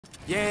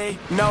Yeah,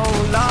 no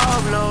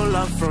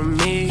love from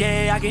me.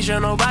 Yeah, I can't show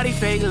nobody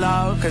fake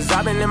love, cause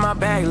I've been in my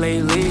bag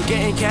lately,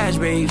 getting cash,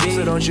 baby.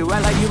 So don't you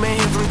act like you been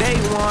here from day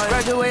one.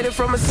 Graduated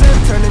from a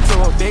sim, turned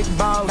into a big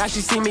boss. Now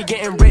she see me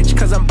getting rich,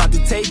 cause I'm about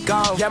to take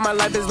off. Yeah, my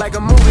life is like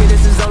a movie,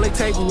 this is only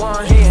take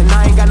one. Yeah, and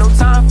I ain't got no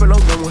time for no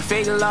one with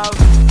fake love.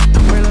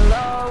 Where the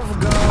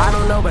love go? I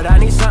don't know, but I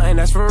need something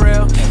that's for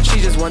real. She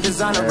just want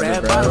designer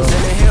red bottles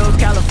in the hills,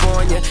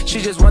 California.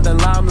 She just want the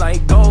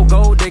limelight, gold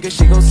digger.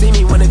 She gon' see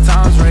me when the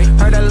time's right.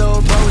 Heard that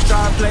little bro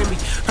try to play me.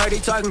 Heard he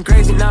talking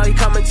crazy, now he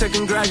coming to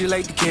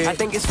congratulate the kid. I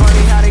think it's funny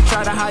how they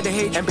try to hide the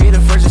hate and be the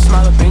first to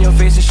smile up in your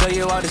face and show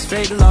you all this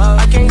fake love.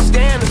 I can't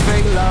stand the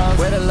fake love.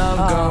 Where the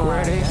love go?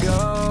 Where they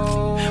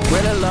go?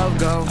 Where the love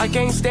go? I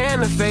can't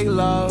stand the fake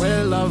love.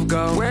 Where the love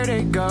go? Where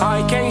they go?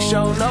 I can't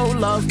show no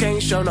love,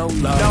 can't show no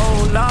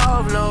love.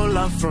 No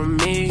love from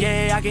me.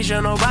 Yeah, I can't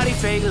show nobody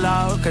fake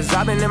love, cause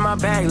I've been in my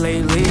bag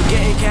lately,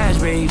 getting cash,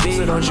 baby.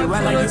 So don't you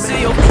act like you to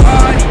your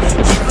party.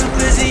 Keep it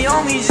busy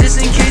on me just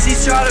in case he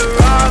try to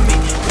rob me.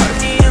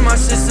 Money in my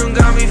system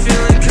got me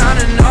feeling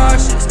kinda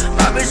nauseous.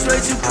 My bitch way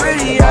too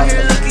pretty out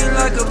here looking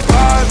like a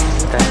Barbie.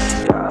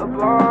 Yeah,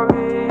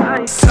 Barbie. I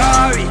ain't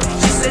sorry.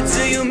 She said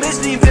till you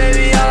miss me,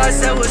 baby, all I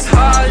said was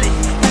Harley.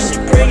 You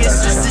should bring your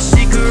sister,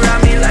 she could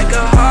ride me like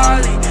a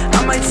Harley.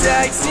 I might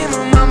tag team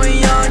her mama,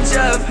 young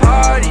Jeff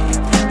Hardy.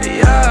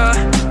 Yeah,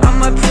 I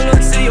might pull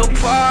up to your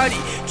party.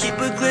 Keep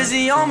a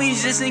glizzy on me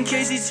just in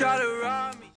case he try to rob me.